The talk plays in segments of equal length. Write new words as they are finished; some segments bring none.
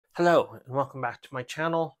Hello and welcome back to my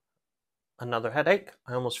channel, Another Headache.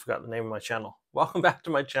 I almost forgot the name of my channel. Welcome back to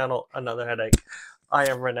my channel, Another Headache. I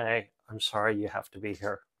am Renee. I'm sorry you have to be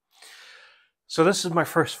here. So this is my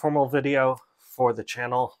first formal video for the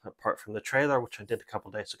channel, apart from the trailer, which I did a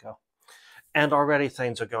couple days ago. And already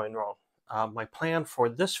things are going wrong. My plan for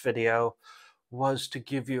this video was to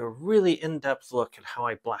give you a really in-depth look at how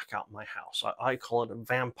I black out my house. I call it a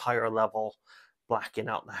vampire level blacking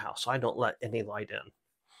out the house. I don't let any light in.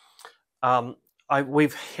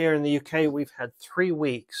 We've here in the UK, we've had 3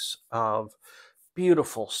 weeks of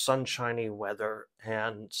beautiful sunshiny weather,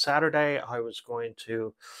 and Saturday I was going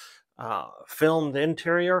to film the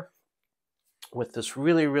interior with this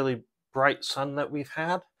really bright sun that we've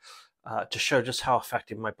had to show just how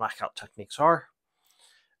effective my blackout techniques are.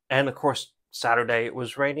 And of course, Saturday it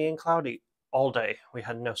was rainy and cloudy all day. We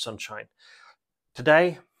had no sunshine.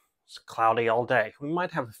 Today, it's cloudy all day. We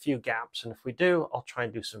might have a few gaps, and if we do, I'll try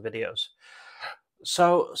and do some videos.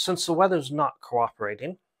 So since the weather's not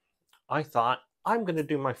cooperating, I thought I'm going to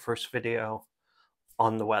do my first video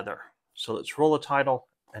on the weather. So let's roll the title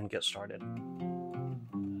and get started.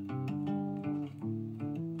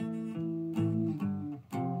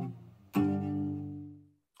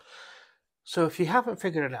 So if you haven't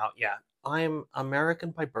figured it out yet, I'm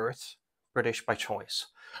American by birth, British by choice.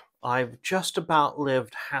 I've just about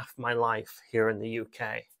lived half my life here in the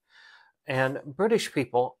UK. And British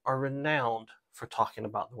people are renowned for talking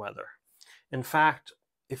about the weather. In fact,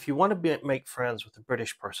 if you want to make friends with a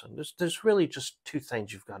British person, there's really just 2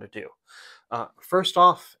 things you've got to do. First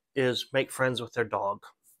off is make friends with their dog.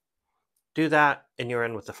 Do that and you're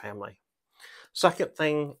in with the family. Second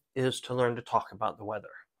thing is to learn to talk about the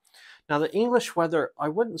weather. Now the English weather, I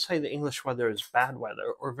wouldn't say the English weather is bad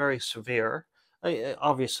weather or very severe.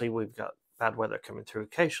 Obviously we've got bad weather coming through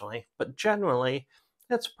occasionally, but generally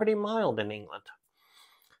it's pretty mild in England.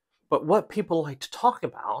 But what people like to talk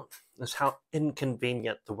about is how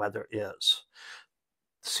inconvenient the weather is.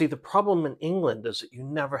 See, the problem in England is that you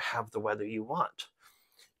never have the weather you want.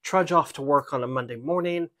 Trudge off to work on a Monday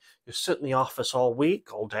morning, you sit in the office all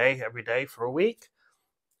week, all day, every day for a week,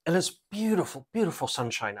 and it's beautiful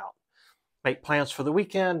sunshine out. Make plans for the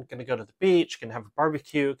weekend, gonna go to the beach, gonna have a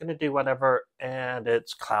barbecue, gonna do whatever, and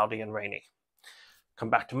it's cloudy and rainy. Come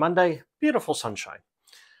back to Monday, beautiful sunshine.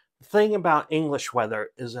 The thing about English weather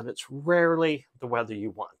is that it's rarely the weather you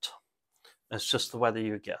want. It's just the weather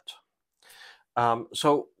you get.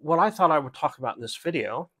 So what I thought I would talk about in this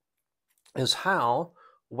video is how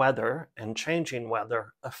weather and changing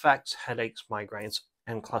weather affects headaches, migraines,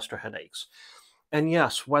 and cluster headaches. And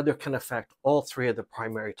yes, weather can affect all 3 of the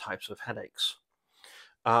primary types of headaches.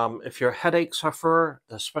 If you're a headache sufferer,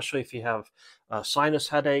 especially if you have sinus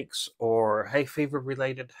headaches or hay fever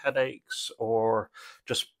related headaches or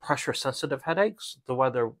just pressure sensitive headaches, the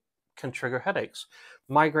weather can trigger headaches.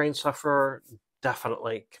 Migraine sufferer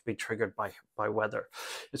definitely can be triggered by weather.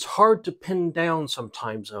 It's hard to pin down some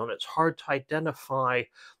time zone. It's hard to identify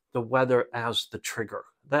the weather as the trigger.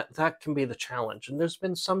 That can be the challenge. And there's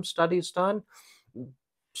been some studies done,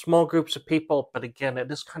 small groups of people, but again,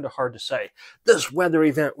 it is kind of hard to say this weather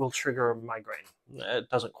event will trigger a migraine. It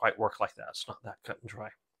doesn't quite work like that. It's not that cut and dry.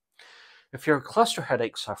 If you're a cluster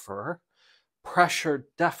headache sufferer, pressure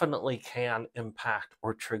definitely can impact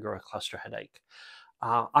or trigger a cluster headache.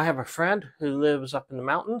 I have a friend who lives up in the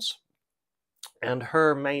mountains, and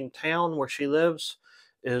her main town where she lives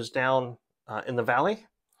is down in the valley.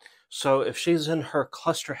 So if she's in her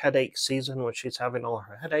cluster headache season, when she's having all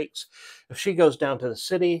her headaches, if she goes down to the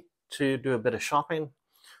city to do a bit of shopping,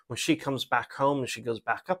 when she comes back home and she goes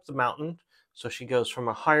back up the mountain, so she goes from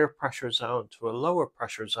a higher pressure zone to a lower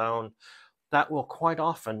pressure zone, that will quite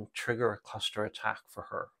often trigger a cluster attack for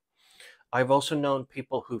her. I've also known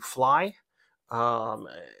people who fly, and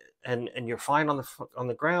you're fine on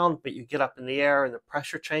the ground, but you get up in the air and the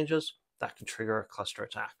pressure changes. That can trigger a cluster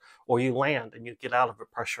attack. Or you land and you get out of a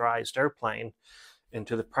pressurized airplane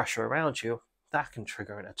into the pressure around you, that can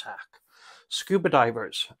trigger an attack. Scuba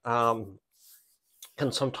divers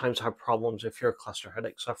can sometimes have problems if you're a cluster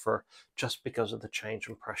headache sufferer just because of the change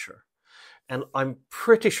in pressure. And I'm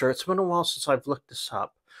pretty sure, it's been a while since I've looked this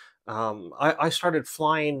up. I started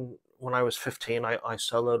flying when I was 15. I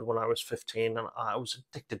soloed when I was 15, and I was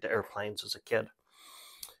addicted to airplanes as a kid.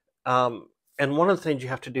 And one of the things you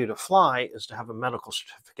have to do to fly is to have a medical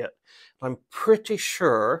certificate. I'm pretty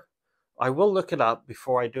sure, I will look it up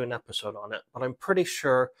before I do an episode on it, but I'm pretty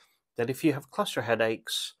sure that if you have cluster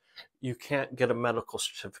headaches, you can't get a medical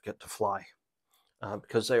certificate to fly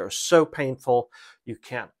because they are so painful, you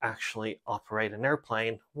can't actually operate an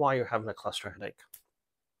airplane while you're having a cluster headache.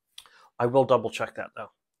 I will double check that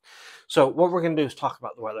though. So what we're going to do is talk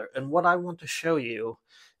about the weather. And what I want to show you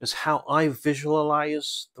is how I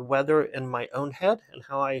visualize the weather in my own head and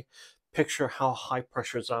how I picture how high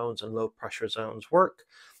pressure zones and low pressure zones work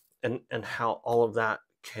and how all of that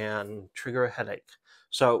can trigger a headache.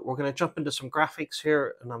 So we're going to jump into some graphics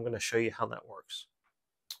here and I'm going to show you how that works.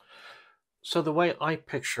 So the way I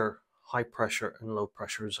picture high pressure and low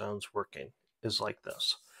pressure zones working is like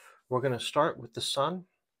this. We're going to start with the sun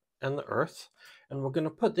and the earth, and we're going to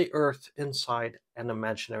put the earth inside an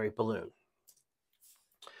imaginary balloon.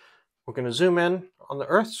 We're going to zoom in on the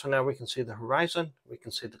earth, so now we can see the horizon, we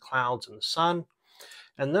can see the clouds and the sun,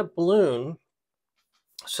 and that balloon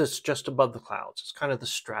sits just above the clouds. It's kind of the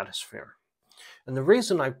stratosphere. And the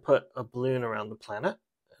reason I put a balloon around the planet,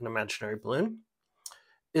 an imaginary balloon,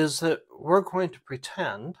 is that we're going to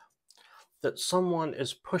pretend that someone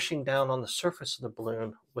is pushing down on the surface of the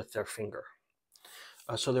balloon with their finger.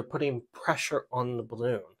 So they're putting pressure on the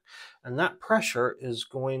balloon. And that pressure is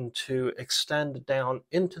going to extend down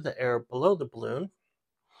into the air below the balloon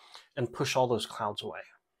and push all those clouds away.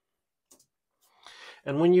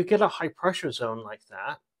 And when you get a high pressure zone like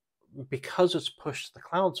that, because it's pushed the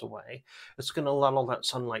clouds away, it's going to let all that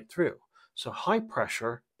sunlight through. So high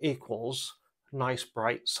pressure equals nice,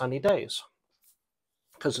 bright, sunny days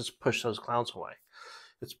because it's pushed those clouds away.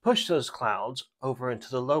 It's pushed those clouds over into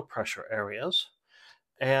the low pressure areas,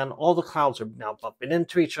 and all the clouds are now bumping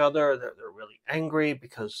into each other. They're really angry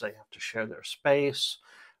because they have to share their space.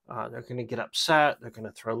 They're going to get upset. They're going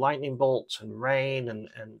to throw lightning bolts and rain and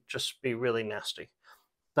just be really nasty.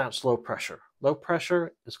 That's low pressure. Low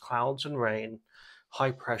pressure is clouds and rain.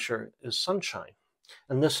 High pressure is sunshine.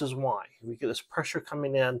 And this is why. We get this pressure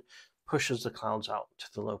coming in, pushes the clouds out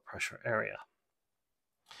to the low pressure area.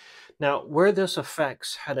 Now, where this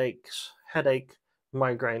affects headache,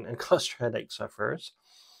 migraine, and cluster headache sufferers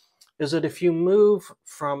is that if you move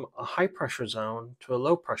from a high pressure zone to a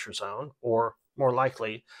low pressure zone, or more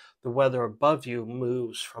likely, the weather above you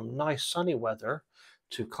moves from nice sunny weather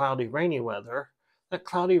to cloudy rainy weather, that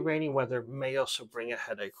cloudy rainy weather may also bring a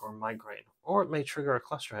headache or a migraine, or it may trigger a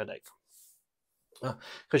cluster headache.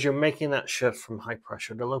 Because you're making that shift from high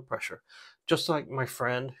pressure to low pressure. Just like my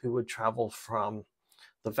friend who would travel from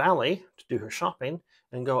the valley to do her shopping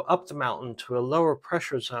and go up the mountain to a lower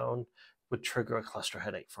pressure zone would trigger a cluster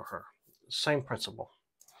headache for her. Same principle.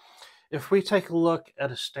 If we take a look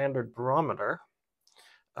at a standard barometer,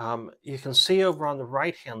 you can see over on the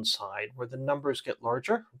right-hand side where the numbers get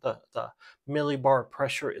larger, the millibar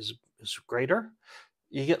pressure is greater,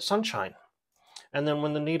 you get sunshine. And then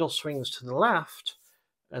when the needle swings to the left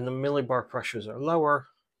and the millibar pressures are lower,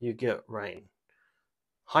 you get rain.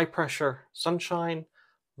 High pressure, sunshine.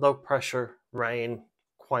 Low pressure, rain,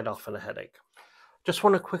 quite often a headache. Just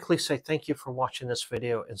want to quickly say thank you for watching this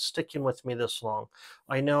video and sticking with me this long.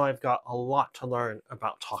 I know I've got a lot to learn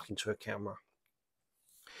about talking to a camera.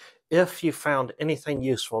 If you found anything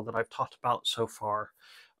useful that I've talked about so far,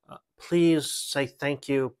 please say thank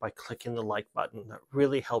you by clicking the like button. That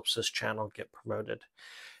really helps this channel get promoted.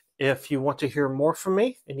 If you want to hear more from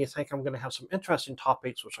me and you think I'm going to have some interesting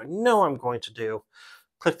topics, which I know I'm going to do,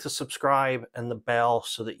 click the subscribe and the bell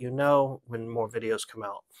so that you know when more videos come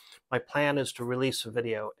out. My plan is to release a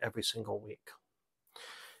video every single week.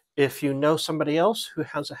 If you know somebody else who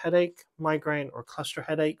has a headache, migraine, or cluster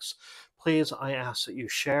headaches, please, I ask that you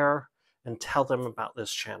share and tell them about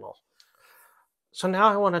this channel. So now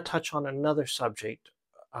I want to touch on another subject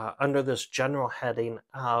under this general heading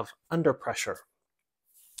of under pressure.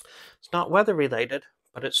 It's not weather related,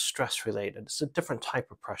 but it's stress related. It's a different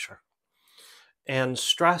type of pressure. And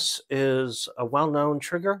stress is a well-known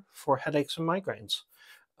trigger for headaches and migraines.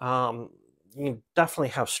 You definitely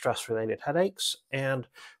have stress-related headaches. And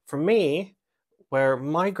for me, where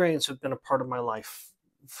migraines have been a part of my life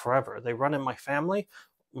forever, they run in my family.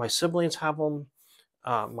 My siblings have them.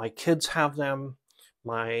 My kids have them.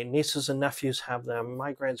 My nieces and nephews have them.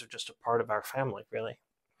 Migraines are just a part of our family, really.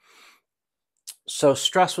 So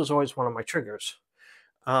stress was always one of my triggers.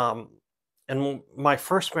 And my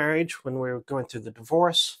first marriage, when we were going through the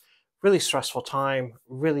divorce, really stressful time,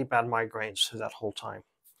 really bad migraines through that whole time.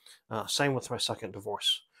 Same with my second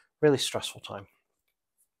divorce, really stressful time.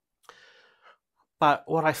 But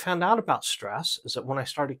what I found out about stress is that when I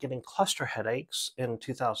started getting cluster headaches in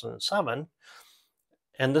 2007,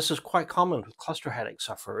 and this is quite common with cluster headache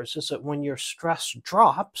sufferers, is that when your stress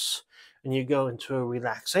drops and you go into a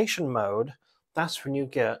relaxation mode, that's when you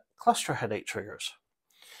get cluster headache triggers.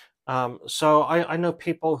 So I know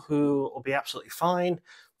people who will be absolutely fine.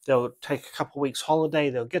 They'll take a couple weeks holiday,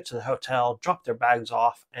 they'll get to the hotel, drop their bags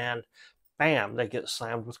off, and bam, they get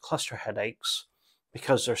slammed with cluster headaches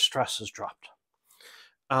because their stress has dropped.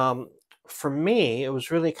 Um, for me, it was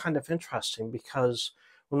really kind of interesting because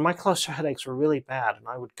when my cluster headaches were really bad and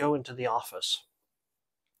I would go into the office,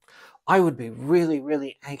 I would be really,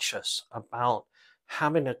 really anxious about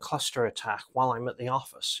having a cluster attack while I'm at the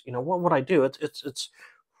office. What would I do? It's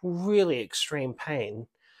really extreme pain,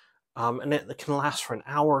 and it can last for an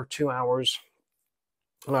hour, 2 hours.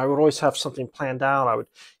 And I would always have something planned out. I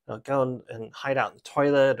would go and hide out in the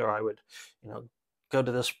toilet, or I would, you know, go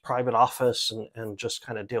to this private office and just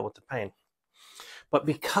kind of deal with the pain. But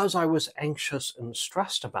because I was anxious and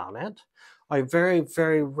stressed about it, I very,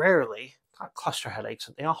 very rarely got cluster headaches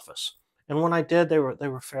at the office. And when I did, they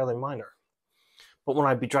were fairly minor. But when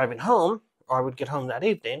I'd be driving home, or I would get home that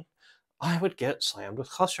evening, I would get slammed with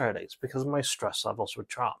cluster headaches because my stress levels would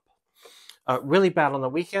drop. Really bad on the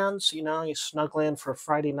weekends. You snuggle in for a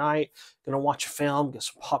Friday night, gonna watch a film, get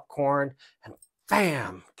some popcorn, and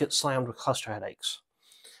bam, get slammed with cluster headaches.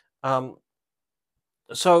 Um,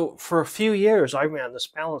 so for a few years, I ran this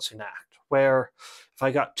balancing act where if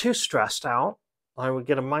I got too stressed out, I would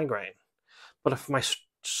get a migraine. But if my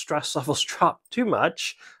stress levels dropped too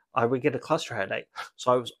much, I would get a cluster headache.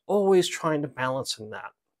 So I was always trying to balance in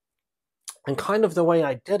that. And kind of the way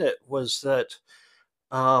I did it was that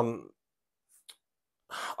um,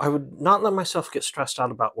 I would not let myself get stressed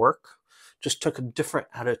out about work, just took a different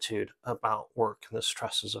attitude about work and the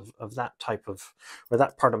stresses of that type of, or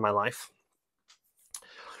that part of my life.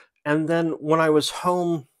 And then when I was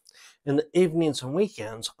home in the evenings and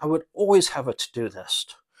weekends, I would always have a to-do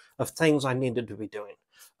list of things I needed to be doing.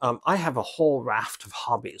 I have a whole raft of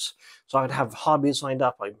hobbies. So I'd have hobbies lined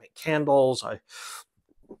up. I make candles. I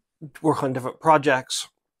work on different projects.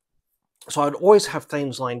 So I'd always have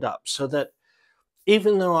things lined up so that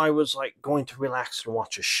even though I was like going to relax and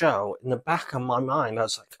watch a show, in the back of my mind, I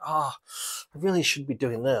was like, oh, I really should be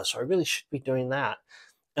doing this, or I really should be doing that.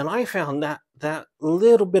 And I found that that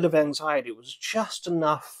little bit of anxiety was just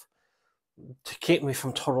enough to keep me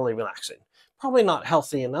from totally relaxing. Probably not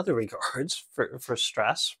healthy in other regards for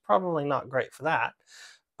stress, probably not great for that.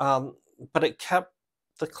 Um, but it kept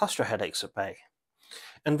the cluster headaches at bay.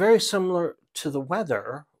 And very similar to the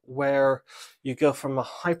weather, where you go from a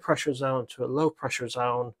high pressure zone to a low pressure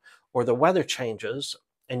zone, or the weather changes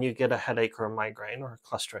and you get a headache or a migraine or a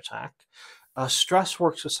cluster attack. Stress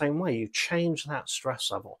works the same way. You change that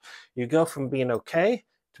stress level. You go from being okay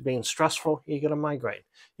to being stressful, you get a migraine.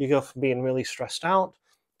 You go from being really stressed out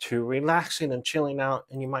to relaxing and chilling out,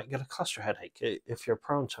 and you might get a cluster headache if you're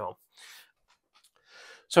prone to them.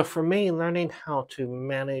 So for me, learning how to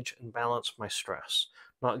manage and balance my stress,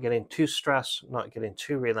 not getting too stressed, not getting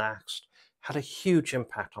too relaxed, had a huge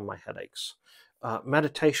impact on my headaches.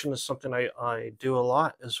 Meditation is something I do a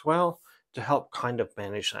lot as well to help kind of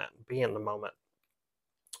manage that and be in the moment.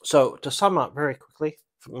 So to sum up very quickly,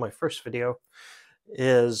 from my first video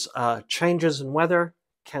is changes in weather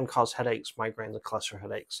can cause headaches, migraines, and cluster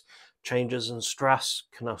headaches. Changes in stress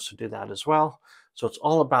can also do that as well. So it's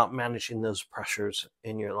all about managing those pressures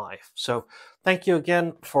in your life. So thank you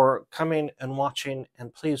again for coming and watching.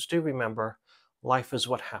 And please do remember, life is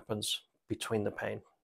what happens between the pain.